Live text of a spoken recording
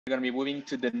We're going to be moving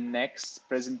to the next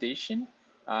presentation.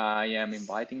 I am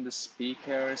inviting the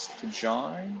speakers to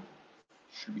join.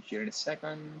 Should be here in a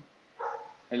second.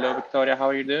 Hello, Victoria. How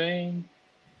are you doing?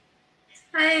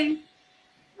 Hi.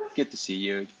 Good to see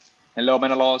you. Hello,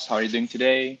 Menelaos. How are you doing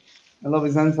today? Hello,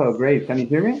 Vicente. Great. Can you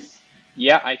hear me?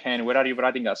 Yeah, I can. Where are you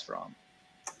writing us from?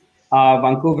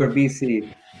 Vancouver,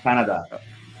 BC, Canada.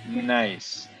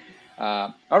 Nice.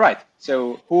 All right.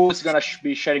 So who's going to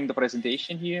be sharing the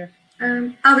presentation here?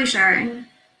 I'll be sharing.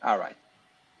 All right.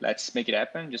 Let's make it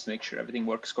happen. Just make sure everything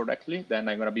works correctly. Then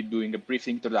I'm going to be doing a brief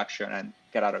introduction and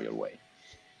get out of your way.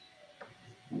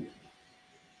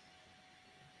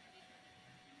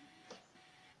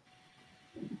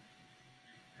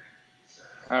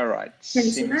 All right. Can you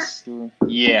see that?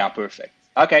 Yeah, perfect.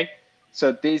 Okay.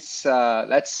 So this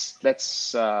let's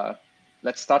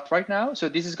start right now. So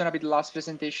this is going to be the last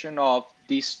presentation of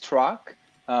this track.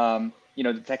 The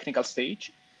technical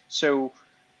stage. So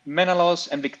Menelaos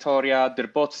and Victoria, they're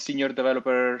both senior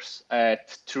developers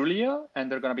at Trulioo,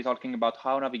 and they're going to be talking about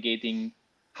how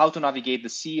to navigate the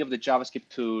sea of the JavaScript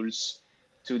tools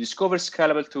to discover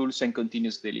scalable tools and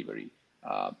continuous delivery.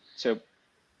 So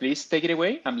please take it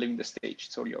away. I'm leaving the stage.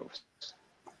 It's all yours.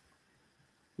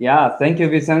 Yeah, thank you,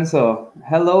 Vincenzo.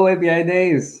 Hello,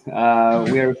 Apidays. We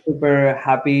are super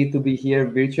happy to be here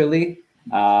virtually.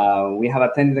 We have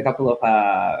attended a couple of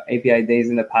API days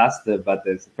in the past, but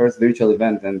it's the first virtual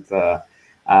event, and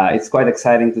it's quite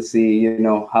exciting to see,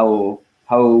 how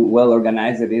well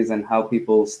organized it is and how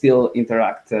people still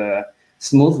interact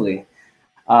smoothly.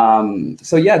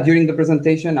 So yeah, during the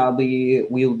presentation,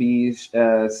 we'll be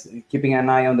keeping an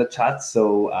eye on the chat.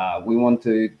 So we want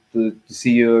to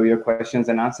see your questions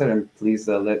and answer, and please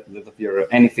let your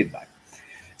any feedback.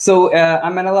 So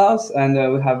I'm Menelaos, and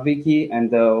we have Viki,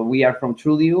 and we are from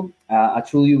Trulioo. At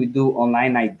Trulioo, we do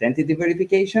online identity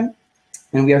verification,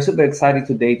 and we are super excited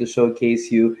today to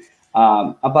showcase you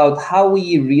about how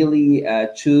we really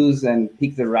choose and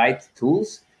pick the right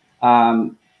tools,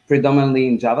 predominantly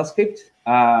in JavaScript,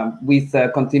 with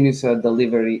continuous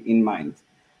delivery in mind.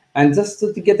 And just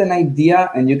to get an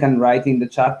idea, and you can write in the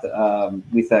chat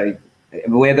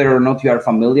whether or not you are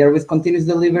familiar with continuous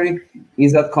delivery.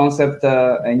 Is that concept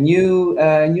new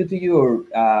to you, or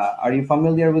are you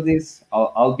familiar with this?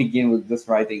 I'll begin with just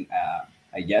writing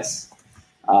a yes.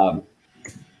 And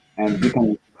you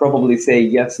can probably say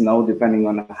yes, no, depending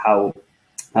on how.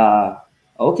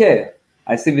 Okay,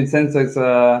 I see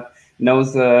Vincenzo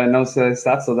knows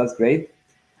stuff, so that's great.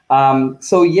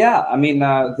 So yeah, I mean,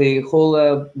 the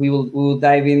whole we will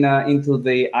dive into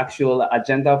the actual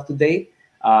agenda of today,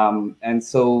 and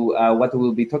so what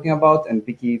we'll be talking about. And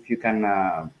Viki, if you can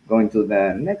go into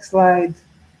the next slide.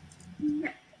 Yeah.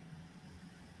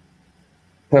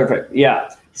 Perfect. Yeah.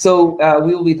 So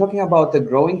we will be talking about the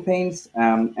growing pains,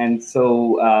 and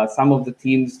so some of the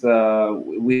teams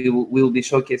we will be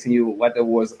showcasing you what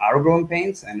was our growing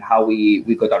pains and how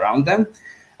we got around them.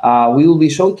 We will be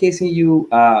showcasing you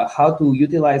how to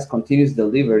utilize continuous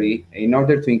delivery in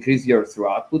order to increase your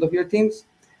throughput of your teams.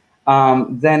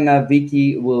 Then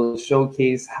Viki will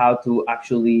showcase how to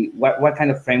actually, what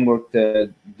kind of framework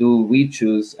do we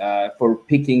choose for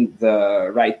picking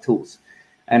the right tools.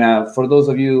 And for those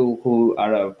of you who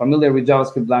are familiar with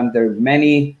JavaScript land, there are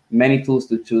many tools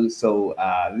to choose. So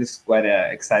this is quite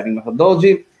an exciting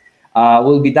methodology.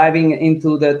 We'll be diving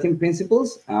into the team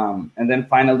principles. And then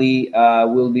finally,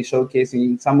 we'll be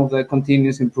showcasing some of the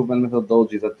continuous improvement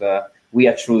methodologies that we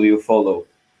at Trulioo follow.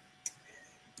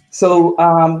 So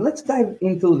let's dive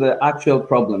into the actual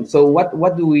problem. So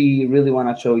what do we really want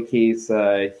to showcase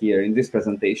here in this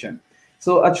presentation?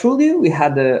 So at Trulioo, we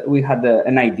had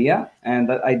an idea, and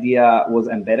that idea was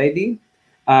embed ID,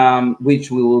 which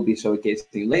we will be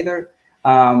showcasing later.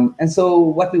 And so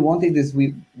what we wanted is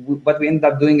what we ended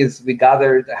up doing is we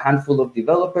gathered a handful of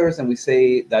developers, and we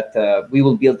say that we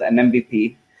will build an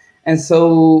MVP. And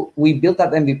so we built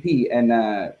that MVP, and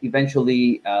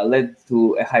eventually led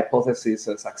to a hypothesis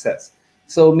of success.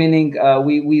 So meaning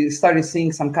we started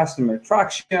seeing some customer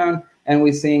traction, and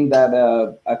we're seeing that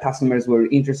customers were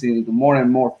interested in more and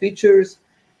more features.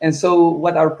 And so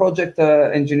what our project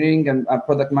engineering and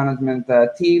product management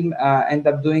team end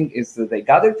up doing is that they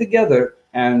gathered together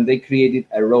and they created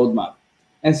a roadmap.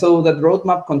 And so that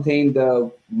roadmap contained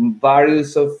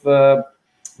various of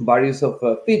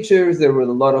features. There were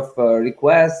a lot of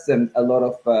requests and a lot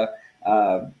of,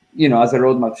 as a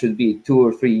roadmap should be, 2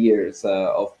 or 3 years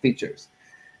of features.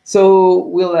 So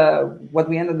what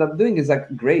we ended up doing is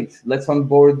like, great, let's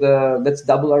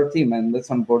double our team and let's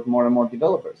onboard more and more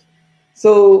developers.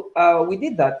 So we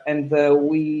did that, and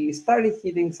we started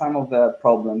hitting some of the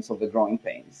problems of the growing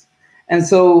pains. And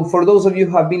so for those of you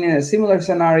who have been in a similar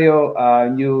scenario,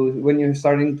 when you're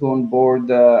starting to onboard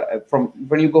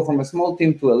when you go from a small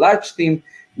team to a large team,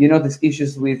 you notice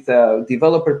issues with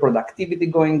developer productivity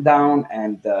going down,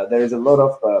 and there is a lot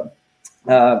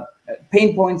of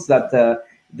pain points that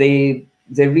they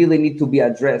really need to be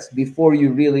addressed before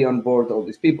you really onboard all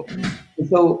these people. And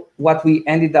so what we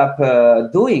ended up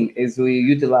doing is we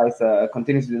utilize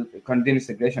continuous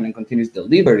integration and continuous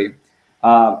delivery.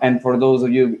 And for those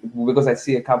of you, because I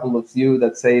see a couple of you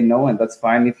that say no, and that's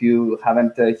fine if you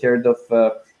haven't heard of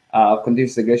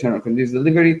continuous integration or continuous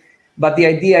delivery. But the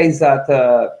idea is that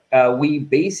we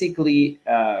basically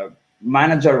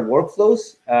manage our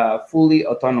workflows fully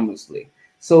autonomously.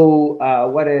 So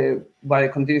what a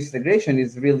continuous integration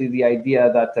is really the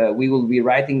idea that we will be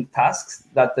writing tasks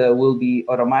that will be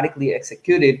automatically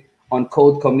executed on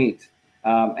code commit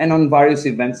and on various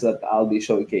events that I'll be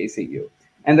showcasing you.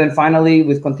 And then finally,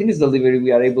 with continuous delivery,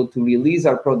 we are able to release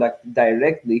our product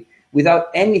directly without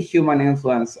any human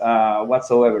influence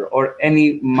whatsoever or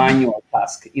any manual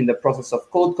task in the process of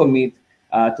code commit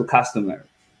to customer.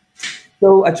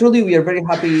 So truly, we are very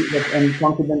happy and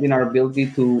confident in our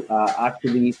ability to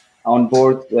actually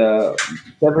onboard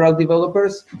several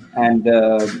developers and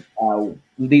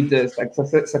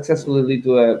successfully lead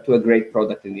to a great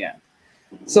product in the end.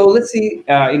 So let's see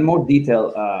in more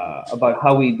detail about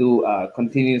how we do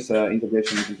continuous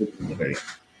integration and continuous delivery.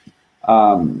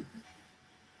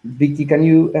 Viki, can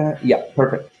you? Yeah,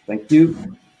 perfect. Thank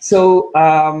you. So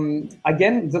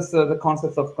again, just the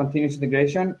concept of continuous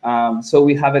integration. So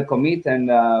we have a commit, and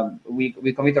we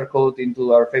commit our code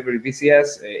into our favorite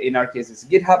VCS. In our case, it's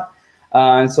GitHub.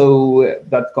 And so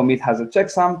that commit has a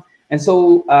checksum. And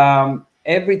so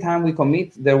every time we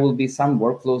commit, there will be some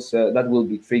workflows that will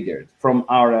be triggered from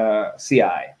our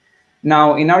CI.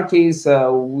 Now, in our case,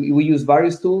 we use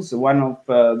various tools. One of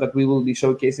that we will be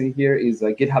showcasing here is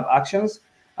GitHub Actions.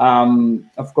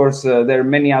 Of course, there are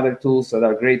many other tools that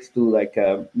are great too, like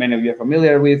many of you are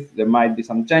familiar with. There might be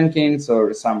some Jenkins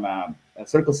or some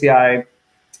Circle CI,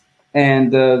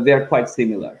 and they are quite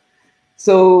similar.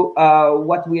 So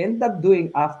what we end up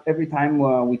doing every time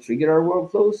we trigger our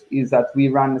workflows is that we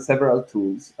run several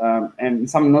tools. And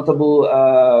some notable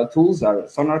tools are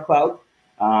Sonar Cloud.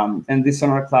 And this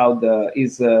Sonar Cloud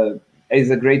is a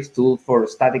great tool for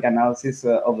static analysis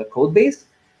of the code base.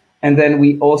 And then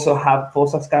we also have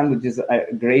FossaScan, which is a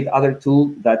great other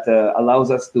tool that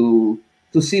allows us to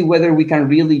see whether we can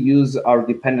really use our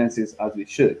dependencies as we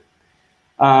should.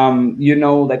 You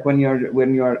know, like when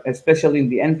you're especially in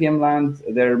the NPM land,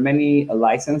 there are many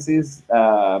licenses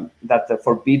that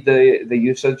forbid the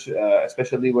usage,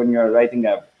 especially when you're writing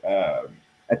a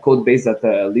code base that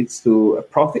leads to a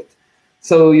profit.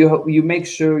 So you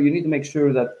need to make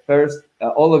sure that first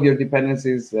all of your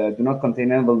dependencies do not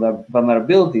contain any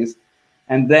vulnerabilities,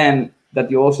 and then that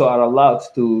you also are allowed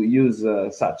to use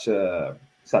such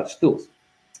tools.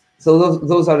 So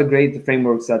those are the great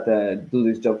frameworks that do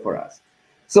this job for us.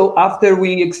 So after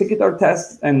we execute our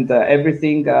tests and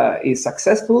everything is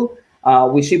successful,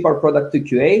 we ship our product to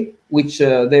QA, which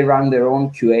they run their own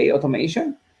QA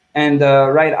automation. And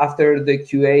right after the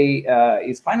QA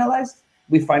is finalized,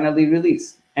 we finally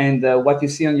release. And what you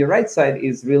see on your right side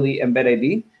is really Embed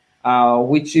ID,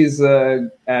 which is a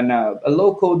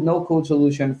low-code, no-code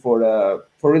solution for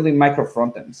really micro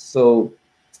frontends. So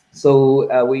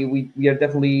we are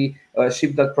definitely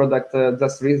shipped that product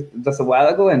just a while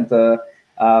ago, and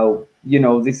you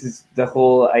know, this is the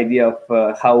whole idea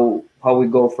of how we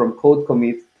go from code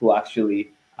commit to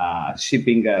actually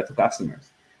shipping to customers.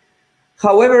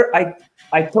 However,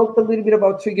 I talked a little bit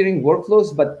about triggering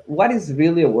workflows, but what is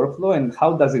really a workflow, and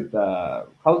how does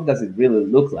it really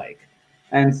look like?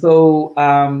 And so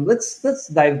let's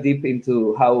dive deep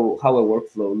into how a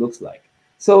workflow looks like.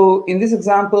 So in this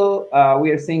example,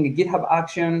 we are seeing a GitHub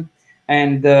action,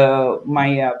 and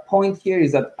my point here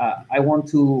is that I want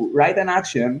to write an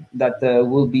action that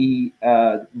will be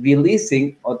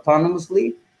releasing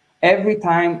autonomously every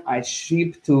time I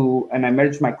ship to and I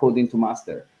merge my code into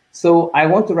master. So I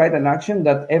want to write an action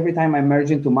that every time I merge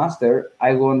into master,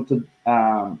 I want to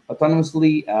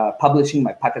autonomously publishing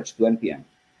my package to NPM.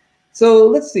 So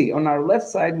let's see, on our left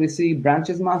side, we see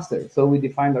branches master. So we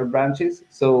defined our branches.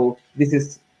 So this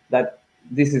is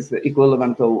the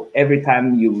equivalent to every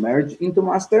time you merge into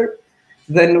master.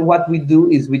 Then what we do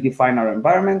is we define our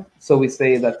environment. So we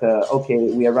say that, okay,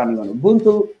 we are running on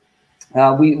Ubuntu.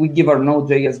 We give our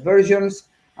Node.js versions,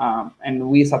 and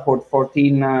we support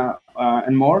 14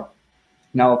 and more.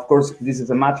 Now, of course, this is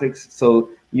a matrix, so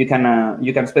you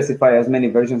can specify as many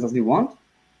versions as you want.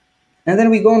 And then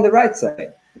we go on the right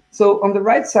side. So on the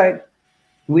right side,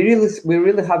 we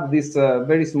really have this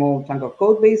very small chunk of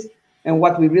code base, and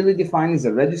what we really define is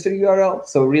a register URL.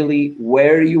 So really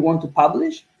where you want to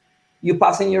publish, you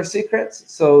pass in your secrets.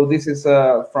 So this is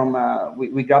from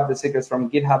we grab the secrets from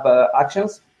GitHub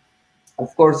Actions.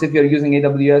 Of course, if you're using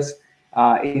AWS,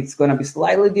 it's going to be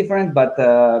slightly different, but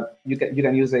you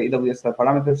can use the AWS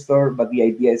parameter store, but the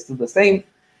idea is still the same.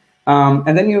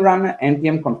 And then you run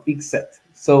npm config set.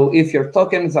 So if your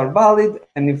tokens are valid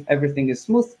and if everything is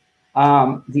smooth,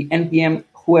 the npm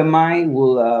whoami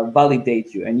will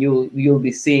validate you, and you'll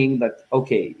be seeing that,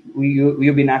 okay,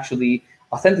 you've been actually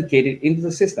authenticated into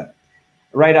the system.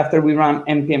 Right after we run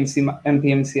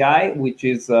npm CI, which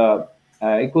is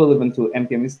equivalent to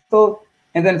npm install,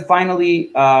 and then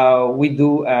finally we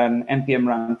do an npm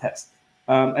run test.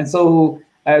 And so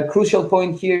a crucial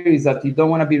point here is that you don't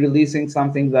want to be releasing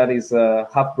something that is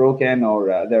half broken or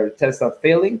their tests are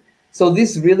failing. So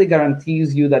this really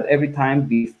guarantees you that every time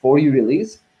before you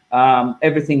release,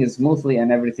 everything is smoothly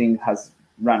and everything has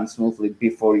run smoothly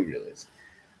before you release.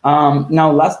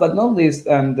 Now, last but not least,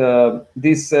 and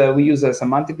we use a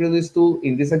semantic release tool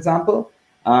in this example.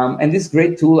 And this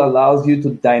great tool allows you to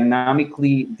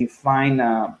dynamically define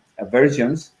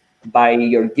versions by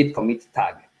your git commit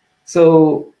tag.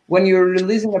 So when you're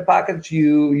releasing a package,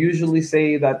 you usually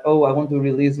say that, oh, I want to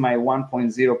release my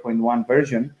 1.0.1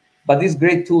 version. But this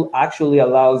great tool actually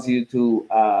allows you to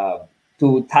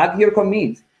tag your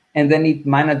commit, and then it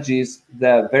manages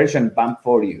the version bump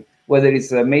for you, whether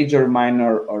it's a major,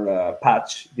 minor, or a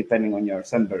patch, depending on your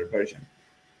sender version.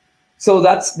 So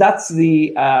that's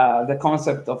the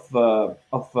concept of the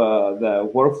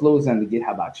workflows and the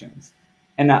GitHub Actions.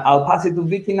 And I'll pass it to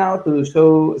Viki now to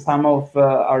show some of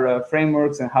our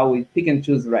frameworks and how we pick and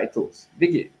choose the right tools.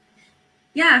 Viki.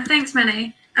 Yeah, thanks,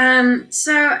 Mene.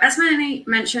 So as Mene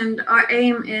mentioned, our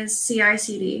aim is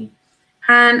CI/CD.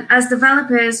 And as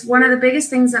developers, one of the biggest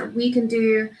things that we can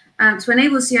do to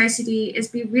enable CI/CD is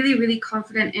be really, really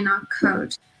confident in our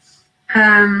code.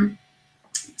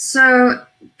 So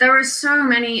there are so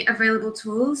many available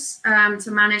tools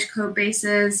to manage code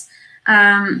bases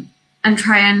and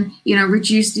try and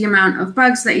reduce the amount of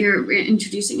bugs that you're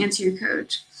introducing into your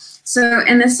code. So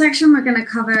in this section, we're going to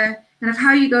cover kind of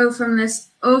how you go from this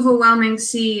overwhelming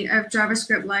sea of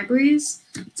JavaScript libraries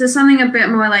to something a bit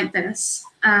more like this,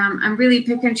 and really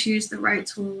pick and choose the right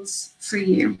tools for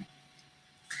you.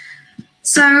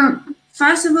 So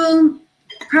first of all,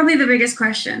 probably the biggest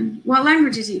question: what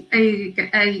languages are you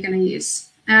going to use?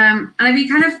 And I'd be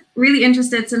kind of really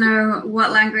interested to know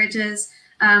what languages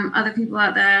other people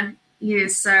out there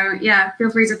use. So yeah, feel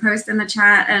free to post in the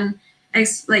chat and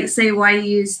say why you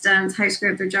used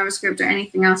TypeScript or JavaScript or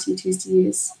anything else you choose to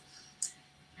use.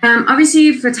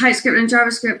 Obviously, for TypeScript and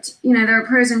JavaScript, there are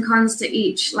pros and cons to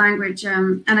each language,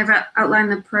 and I've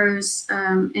outlined the pros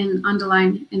in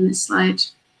underline in this slide.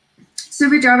 So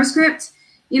for JavaScript,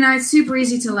 it's super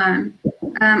easy to learn,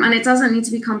 and it doesn't need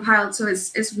to be compiled, so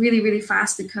it's really, really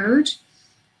fast to code.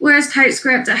 Whereas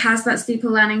TypeScript, it has that steeper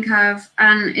learning curve,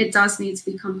 and it does need to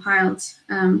be compiled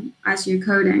as you're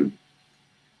coding.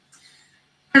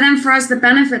 But then for us, the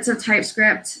benefits of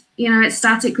TypeScript, it's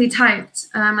statically typed,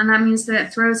 and that means that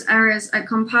it throws errors at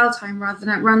compile time rather than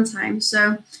at runtime.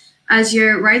 So as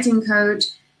you're writing code,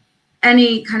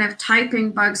 any kind of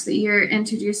typing bugs that you're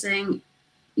introducing,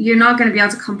 you're not going to be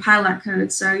able to compile that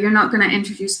code. So you're not going to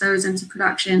introduce those into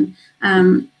production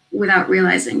without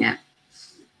realizing it.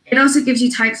 It also gives you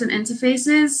types and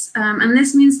interfaces, and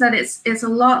this means that it's a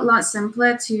lot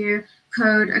simpler to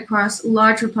code across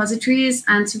large repositories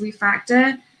and to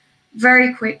refactor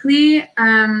very quickly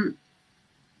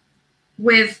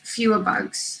with fewer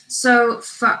bugs. So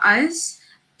for us,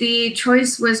 the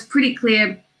choice was pretty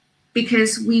clear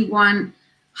because we want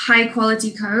high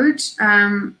quality code.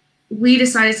 We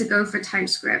decided to go for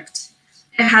TypeScript.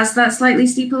 It has that slightly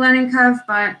steeper learning curve,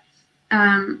 but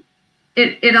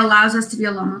it allows us to be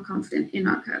a lot more confident in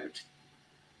our code.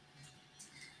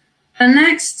 And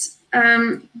next,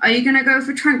 are you going to go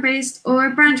for trunk-based or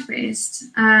branch-based?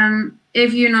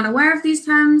 If you're not aware of these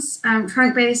terms,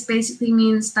 trunk-based basically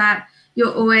means that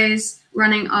you're always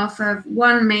running off of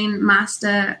one main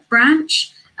master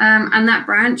branch, and that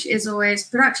branch is always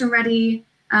production ready.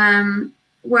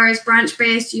 Whereas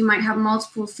branch-based, you might have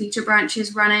multiple feature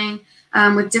branches running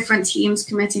with different teams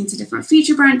committing to different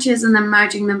feature branches and then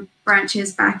merging the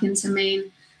branches back into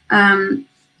main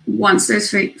once those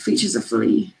features are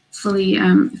fully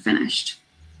finished.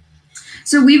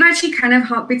 So we've actually kind of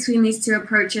hopped between these two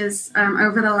approaches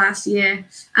over the last year,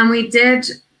 and we did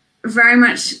very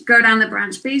much go down the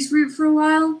branch-based route for a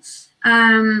while,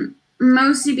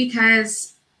 mostly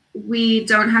because we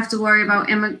don't have to worry about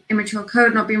immature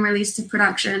code not being released to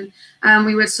production.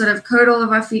 We would sort of code all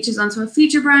of our features onto a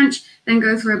feature branch, then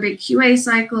go through a big QA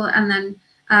cycle, and then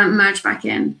merge back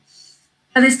in.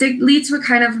 This did lead to a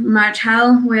kind of merge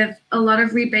hell with a lot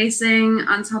of rebasing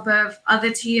on top of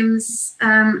other teams'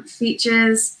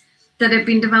 features that have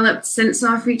been developed since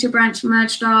our feature branch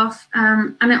merged off.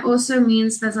 And it also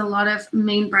means there's a lot of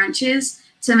main branches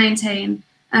to maintain,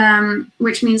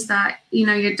 which means that, you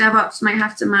know, your DevOps might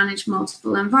have to manage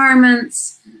multiple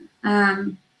environments.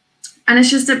 And it's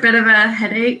just a bit of a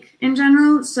headache in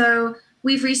general. So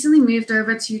we've recently moved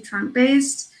over to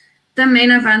trunk-based. The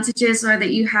main advantages are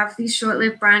that you have these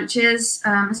short-lived branches.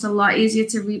 It's a lot easier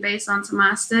to rebase onto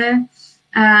master.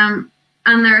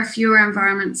 And there are fewer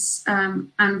environments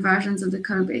and versions of the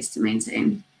code base to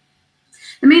maintain.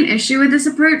 The main issue with this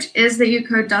approach is that your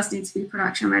code does need to be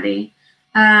production ready.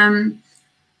 And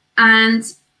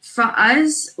for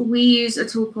us, we use a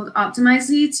tool called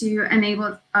Optimizely to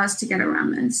enable us to get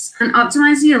around this. And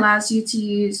Optimizely allows you to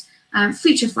use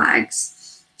feature flags.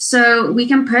 So we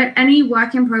can put any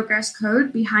work in progress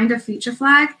code behind a feature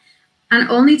flag and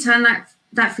only turn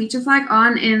that feature flag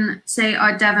on in, say,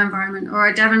 our dev environment or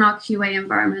our dev in our QA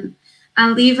environment,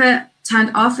 and leave it turned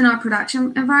off in our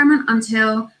production environment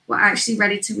until we're actually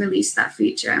ready to release that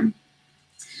feature.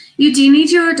 You do need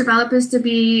your developers to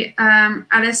be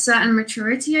at a certain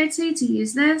maturity, I'd say, to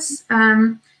use this,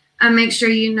 and make sure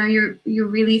you're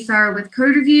really thorough with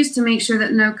code reviews to make sure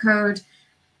that no code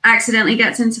accidentally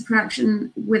gets into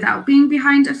production without being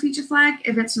behind a feature flag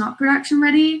if it's not production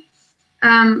ready.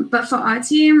 But for our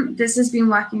team, this has been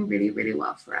working really, really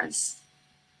well for us.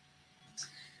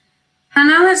 And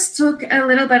now let's talk a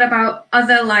little bit about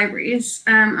other libraries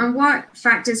and what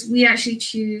factors we actually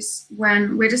choose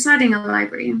when we're deciding a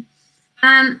library.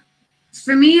 And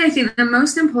for me, I think the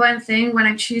most important thing when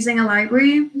I'm choosing a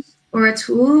library or a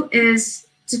tool is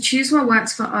to choose what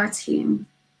works for our team.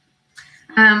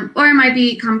 Or it might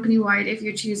be company-wide if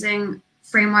you're choosing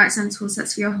frameworks and tool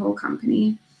sets for your whole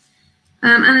company.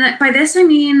 And by this, I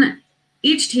mean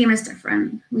each team is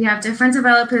different. We have different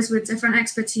developers with different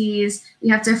expertise. We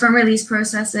have different release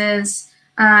processes,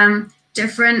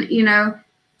 different,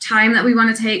 time that we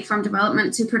want to take from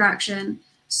development to production.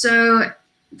 So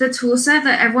the tool set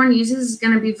that everyone uses is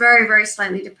going to be very, very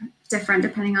slightly different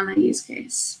depending on their use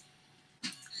case.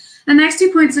 The next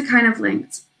 2 points are kind of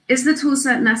linked. Is the tool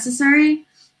set necessary?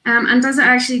 And does it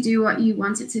actually do what you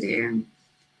want it to do?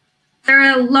 There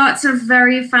are lots of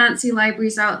very fancy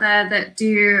libraries out there that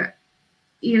do,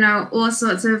 all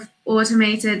sorts of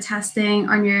automated testing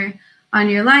on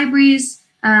your libraries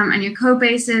and your code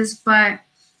bases, but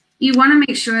you want to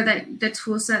make sure that the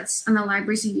tool sets and the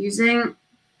libraries you're using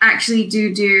actually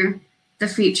do the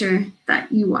feature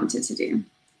that you want it to do,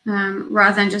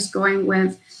 rather than just going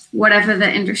with whatever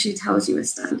the industry tells you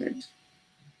is standard.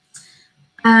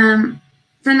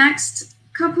 The next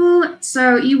couple,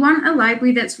 so you want a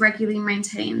library that's regularly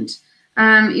maintained.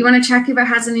 You want to check if it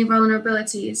has any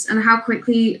vulnerabilities and how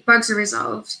quickly bugs are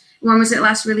resolved. When was it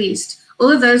last released? All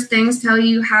of those things tell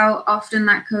you how often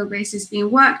that code base is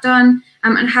being worked on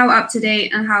and how up to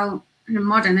date and how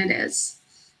modern it is.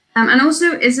 And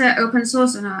also, is it open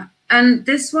source or not? And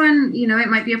this one, it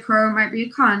might be a pro, it might be a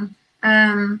con,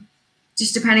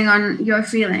 just depending on your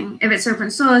feeling. If it's open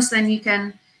source, then you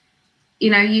can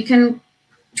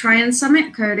try and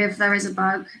submit code if there is a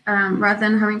bug, rather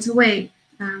than having to wait.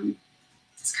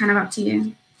 It's kind of up to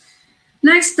you.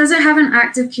 Next, does it have an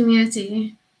active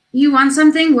community? You want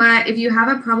something where if you have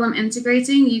a problem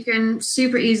integrating, you can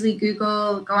super easily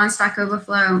Google, go on Stack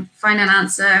Overflow, find an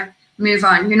answer, move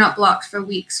on. You're not blocked for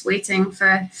weeks waiting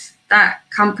for that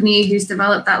company who's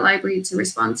developed that library to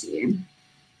respond to you.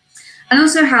 And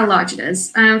also how large it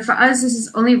is. For us, this is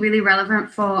only really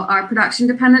relevant for our production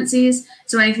dependencies,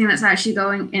 so anything that's actually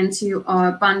going into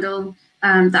our bundle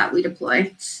that we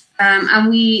deploy. And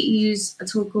we use a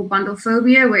tool called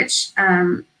Bundlephobia, which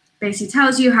basically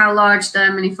tells you how large the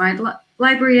minified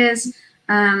library is.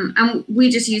 And we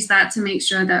just use that to make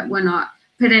sure that we're not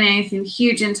putting anything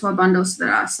huge into our bundle so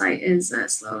that our site is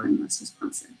slow and less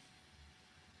responsive.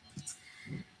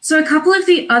 So a couple of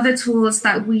the other tools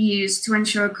that we use to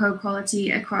ensure code quality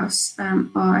across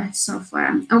our software.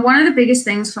 And one of the biggest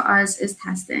things for us is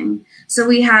testing. So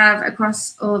we have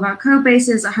across all of our code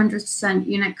bases 100%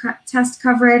 unit test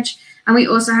coverage. And we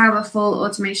also have a full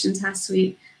automation test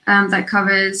suite that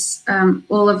covers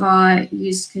all of our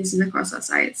use cases across our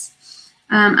sites.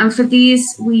 And for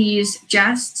these, we use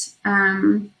Jest.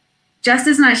 Jest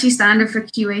isn't actually standard for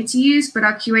QA to use, but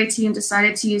our QA team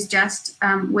decided to use Jest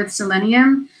with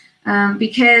Selenium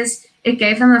because it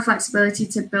gave them the flexibility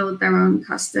to build their own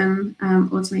custom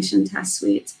automation test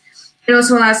suite. It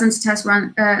also allows them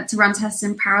to run tests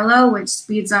in parallel, which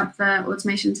speeds up the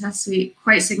automation test suite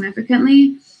quite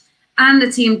significantly. And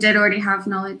the team did already have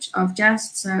knowledge of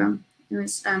Jest, so it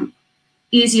was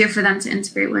easier for them to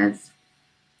integrate with.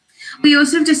 We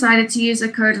also have decided to use a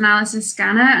code analysis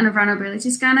scanner and a vulnerability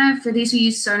scanner. For these, we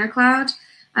use SonarCloud,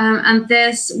 and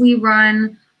this we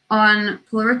run on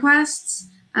pull requests,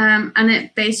 and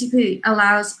it basically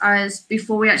allows us,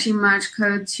 before we actually merge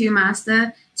code to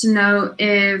master, to know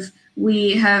if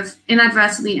we have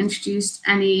inadvertently introduced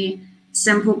any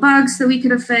simple bugs that we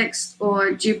could have fixed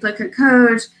or duplicate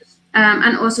code,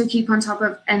 and also keep on top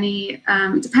of any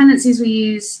dependencies we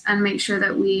use and make sure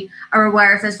that we are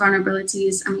aware if there's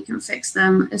vulnerabilities and we can fix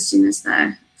them as soon as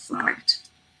they're flagged.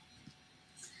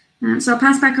 So I'll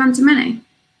pass back on to Minnie.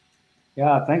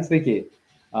 Yeah, thanks, Viki.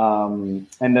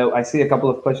 And I see a couple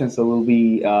of questions, so we'll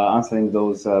be answering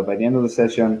those by the end of the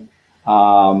session.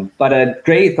 But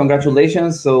great,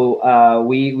 congratulations. So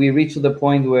we reached the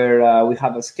point where we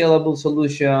have a scalable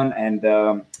solution and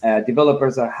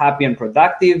developers are happy and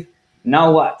productive.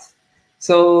 Now what?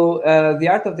 So the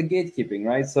art of the gatekeeping,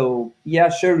 right? So yeah,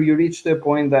 sure, you reach the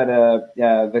point that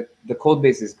the code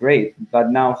base is great,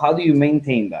 but now how do you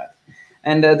maintain that?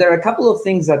 And there are a couple of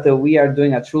things that we are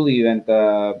doing at Trulioo, and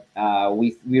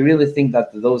we really think that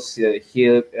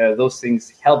those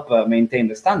things help maintain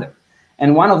the standard.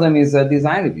 And one of them is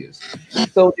design reviews.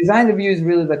 So design review is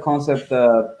really the concept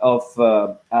of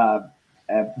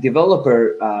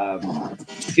developer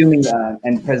assuming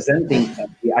and presenting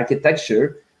the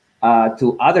architecture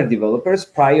to other developers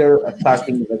prior to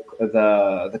starting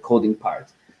the coding part.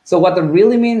 So what that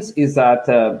really means is that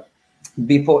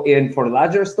for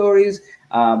larger stories,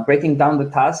 breaking down the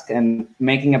task and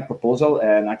making a proposal,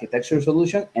 an architecture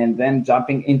solution, and then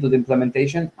jumping into the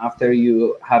implementation after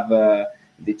you have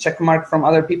the check mark from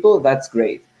other people, that's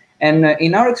great. And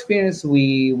in our experience,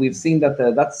 we've seen that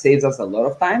that saves us a lot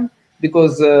of time,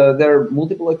 because there are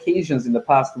multiple occasions in the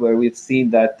past where we've seen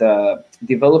that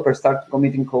developers start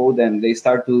committing code and they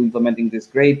start to implementing this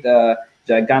great,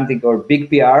 gigantic or big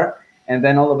PR, and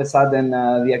then all of a sudden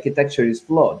the architecture is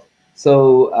flawed.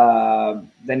 So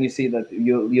then you see that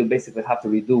you basically have to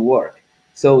redo work.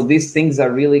 So these things are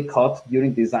really caught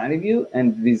during design review,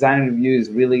 and design review is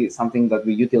really something that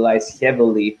we utilize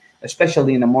heavily,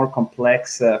 especially in a more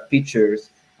complex features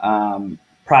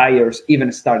prior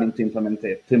even starting to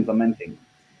implementing.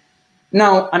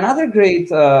 Now, another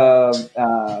great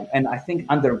and I think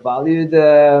undervalued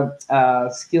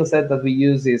skill set that we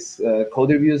use is code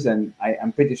reviews, and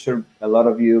I'm pretty sure a lot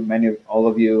of you, all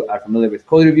of you are familiar with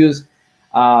code reviews.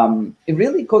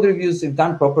 Code reviews, if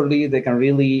done properly, they can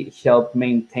really help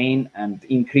maintain and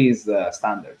increase the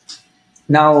standards.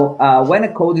 Now, when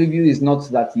a code review is not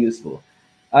that useful,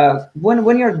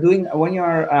 when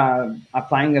you're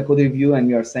applying a code review and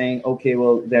you're saying, okay,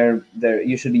 well,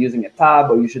 you should be using a tab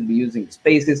or you should be using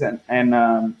spaces,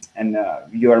 and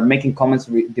you are making comments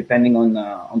depending on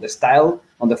the style,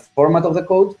 on the format of the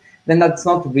code, then that's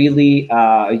not really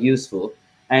useful.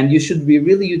 And you should be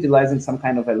really utilizing some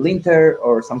kind of a linter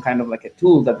or some kind of like a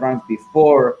tool that runs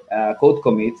before code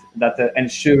commit that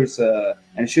ensures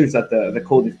that the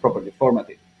code is properly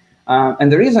formatted.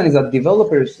 And the reason is that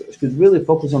developers should really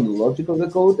focus on the logic of the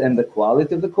code and the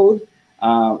quality of the code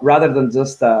rather than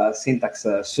just syntax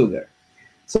sugar.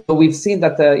 So we've seen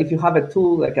that if you have a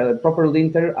tool like a proper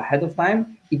linter ahead of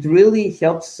time, it really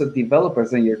helps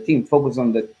developers and your team focus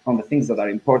on the things that are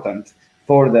important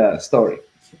for the story.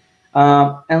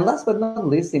 And last but not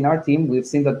least, in our team, we've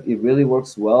seen that it really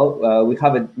works well. We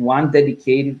have one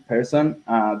dedicated person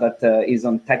that is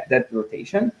on tech debt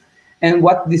rotation. And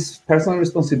what this personal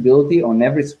responsibility on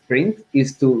every sprint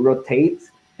is to rotate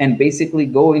and basically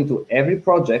go into every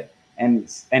project and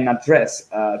address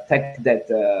tech debt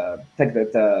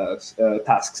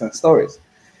tasks and stories.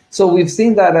 So we've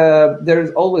seen that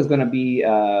there's always going to be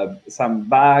some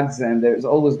bugs, and there's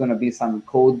always going to be some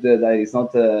code that is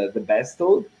not the best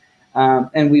code.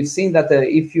 And we've seen that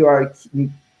if you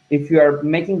are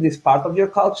making this part of your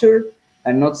culture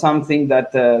and not something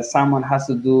that someone has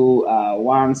to do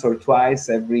once or twice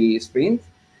every sprint,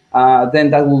 then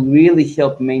that will really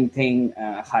help maintain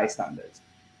high standards.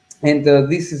 And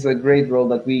this is a great role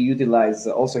that we utilize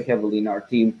also heavily in our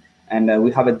team, and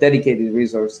we have a dedicated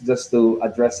resource just to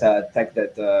address tech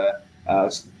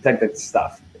debt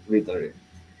stuff regularly.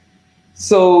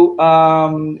 So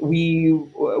we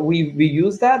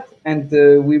use that, and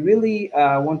we really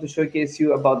want to showcase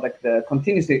you about like the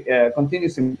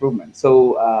continuous improvement.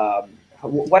 So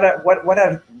what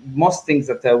are most things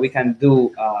that we can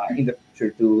do in the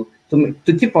future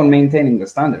to keep on maintaining the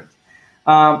standards?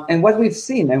 And what we've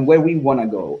seen and where we want to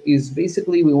go is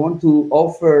basically we want to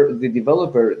offer the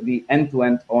developer the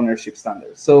end-to-end ownership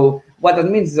standard. So what that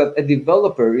means is that a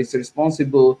developer is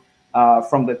responsible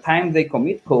from the time they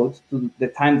commit code to the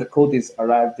time the code is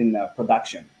arrived in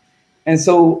production. And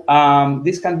so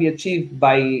this can be achieved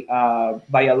by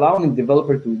allowing the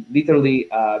developer to literally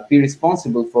be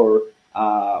responsible for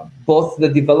both the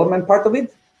development part of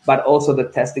it, but also the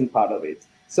testing part of it.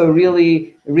 So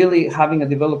really having a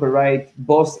developer write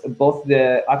both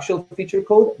the actual feature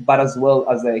code, but as well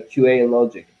as the QA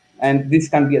logic. And this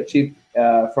can be achieved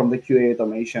from the QA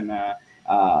automation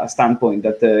standpoint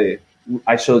that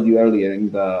I showed you earlier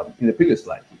in the previous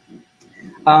slide.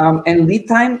 And lead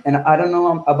time, and I don't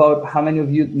know about how many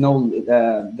of you know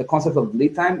the concept of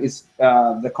lead time is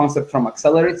the concept from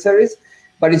Accelerate series,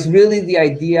 but it's really the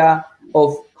idea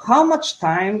of how much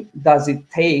time does it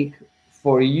take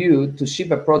for you to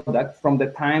ship a product from the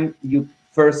time you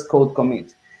first code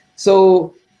commit.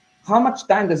 So how much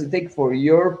time does it take for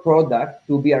your product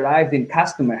to be arrived in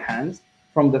customer hands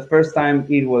from the first time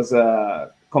it was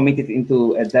committed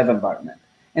into a dev environment?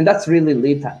 And that's really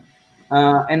lead time.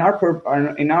 And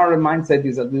our mindset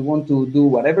is that we want to do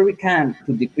whatever we can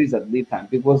to decrease that lead time,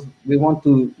 because we want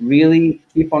to really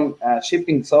keep on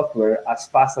shipping software as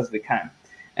fast as we can.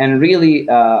 And really,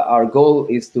 our goal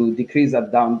is to decrease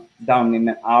that down in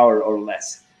an hour or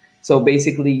less. So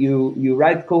basically, you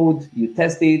write code, you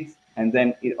test it, and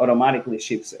then it automatically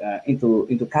ships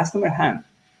into customer hand.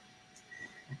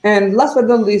 And last but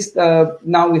not least,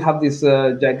 now we have this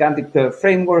gigantic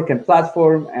framework and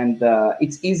platform, and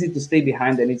it's easy to stay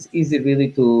behind, and it's easy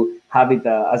really to have it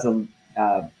as a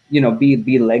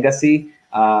be legacy.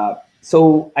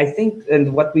 So I think,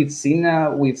 and what we've seen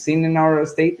in our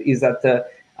state is that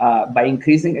by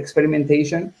increasing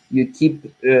experimentation, you keep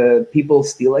people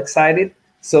still excited.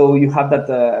 So you have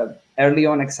that early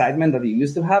on excitement that you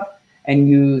used to have, and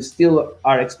you still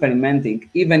are experimenting,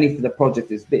 even if the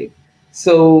project is big.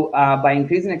 So by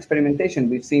increasing experimentation,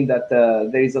 we've seen that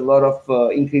there is a lot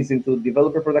of increase into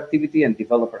developer productivity and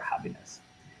developer happiness.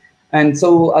 And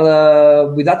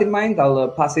so with that in mind, I'll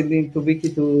pass it to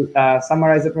Viki to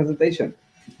summarize the presentation.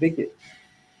 Viki.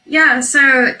 Yeah, so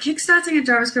kickstarting a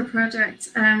JavaScript project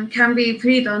can be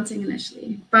pretty daunting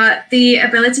initially, but the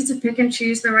ability to pick and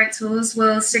choose the right tools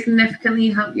will significantly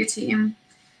help your team.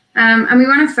 And we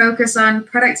want to focus on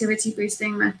productivity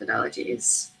boosting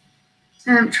methodologies.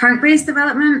 Trunk-based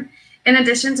development, in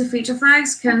addition to feature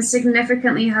flags, can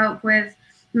significantly help with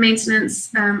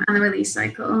maintenance and the release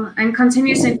cycle. And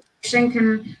continuous integration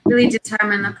can really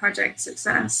determine the project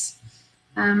success.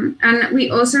 And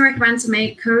we also recommend to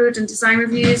make code and design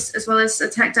reviews, as well as a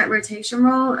tech debt rotation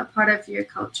role, a part of your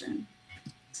culture.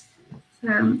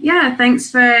 So yeah,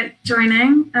 thanks for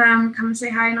joining. Come and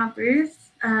say hi in our booth.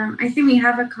 I think we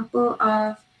have a couple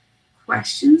of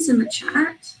questions in the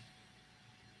chat.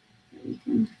 We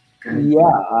can go.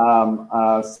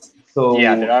 Yeah. So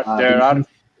yeah, there are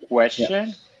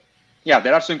questions. Yeah,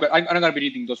 there are some. I'm not going to be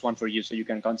reading those one for you, so you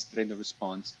can concentrate the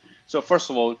response. So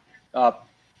first of all,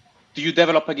 do you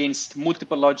develop against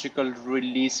multiple logical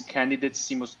release candidates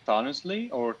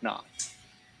simultaneously or not?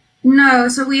 No,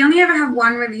 so we only ever have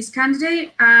one release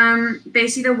candidate.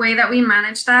 Basically, the way that we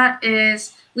manage that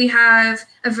is we have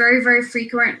a very, very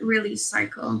frequent release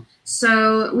cycle.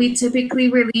 So we typically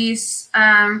release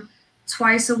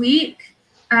twice a week,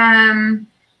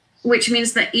 which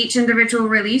means that each individual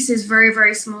release is very,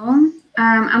 very small.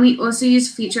 And we also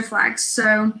use feature flags.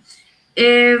 So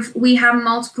if we have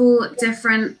multiple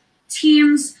different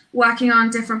teams working on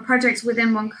different projects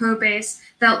within one code base,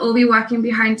 they'll all be working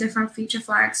behind different feature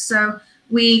flags. So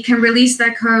we can release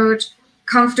their code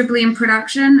comfortably in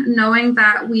production, knowing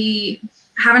that we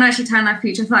haven't actually turned that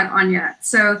feature flag on yet.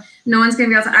 So no one's going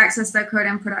to be able to access their code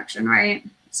in production, right?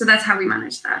 So that's how we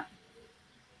manage that.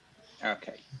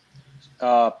 Okay.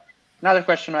 Another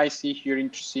question I see here,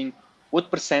 interesting. What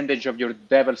percentage of your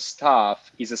dev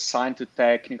staff is assigned to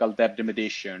technical dev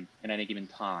remediation at any given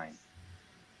time?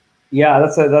 Yeah,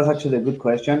 that's actually a good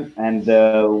question, and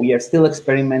we are still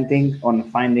experimenting on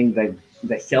finding the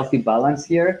healthy balance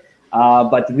here.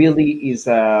 But really,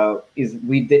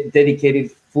 we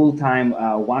dedicated full-time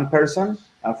one person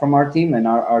from our team, and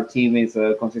our team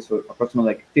consists of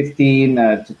approximately like 15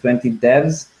 to 20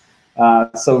 devs.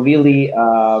 So really,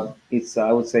 it's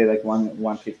I would say like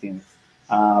 1/15.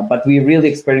 But we're really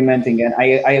experimenting, and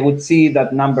I would see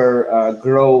that number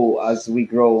grow as we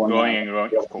grow. Growing and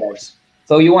growing, of course.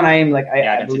 So you want to aim like I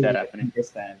can see that happening.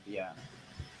 Understand, yeah.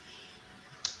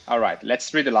 All right,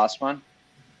 let's read the last one.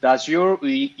 Does your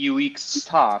UX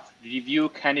staff review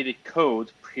candidate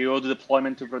code prior to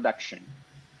deployment to production?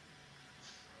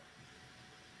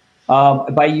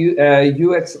 By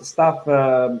UX stuff,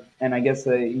 and I guess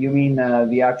you mean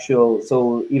the actual,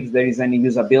 so if there is any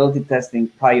usability testing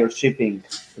prior shipping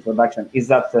to production, is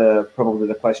that probably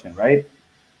the question, right?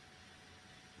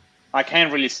 I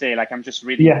can't really say, like, I'm just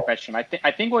reading the question.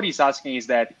 I think what he's asking is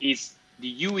that is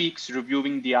the UX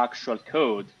reviewing the actual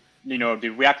code, you know, the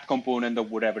React component or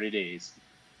whatever it is.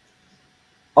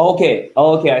 Okay,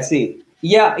 I see.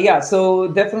 Yeah. So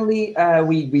definitely,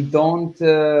 we don't.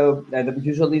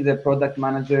 Usually, the product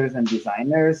managers and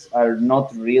designers are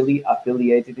not really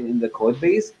affiliated in the code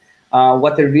base.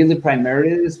 What their really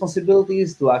primary responsibility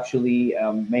is to actually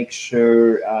make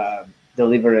sure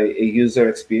deliver a user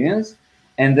experience,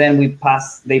 and then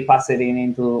they pass it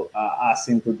into us,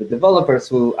 into the developers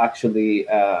who actually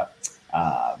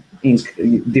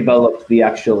develop the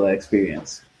actual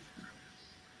experience.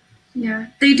 Yeah,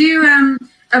 they do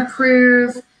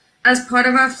approve as part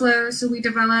of our flow. So we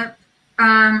develop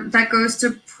that goes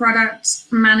to product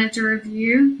manager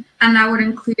review, and that would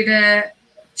include a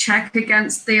check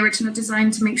against the original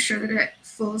design to make sure that it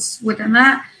falls within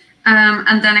that.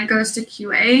 And then it goes to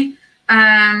QA.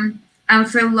 And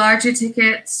for larger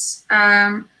tickets,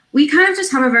 we kind of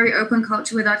just have a very open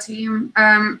culture with our team.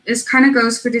 This kind of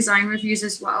goes for design reviews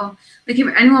as well. Like if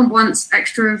anyone wants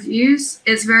extra reviews,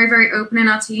 it's very, very open in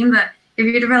our team that if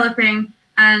you're developing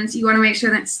and you want to make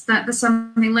sure that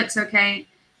something looks okay,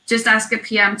 just ask a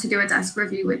PM to do a desk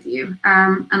review with you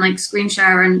and like screen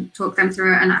share and talk them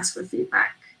through it and ask for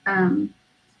feedback.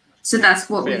 So that's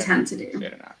what we tend to do.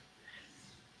 Fair enough.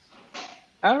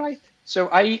 All right. So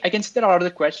I can see there are other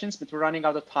questions, but we're running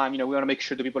out of time. You know, we want to make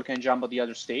sure that people can jump on the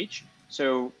other stage.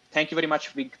 So thank you very much,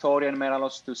 Victoria and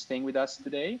Menelaos, to staying with us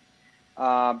today.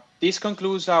 This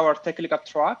concludes our technical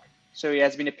track. So it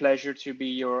has been a pleasure to be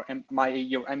your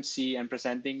MC and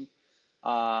presenting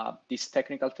this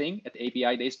technical thing at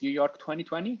API Days New York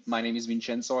 2020. My name is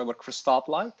Vincenzo. I work for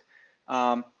Stoplight.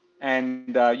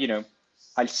 You know,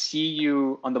 I'll see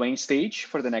you on the main stage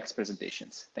for the next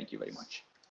presentations. Thank you very much.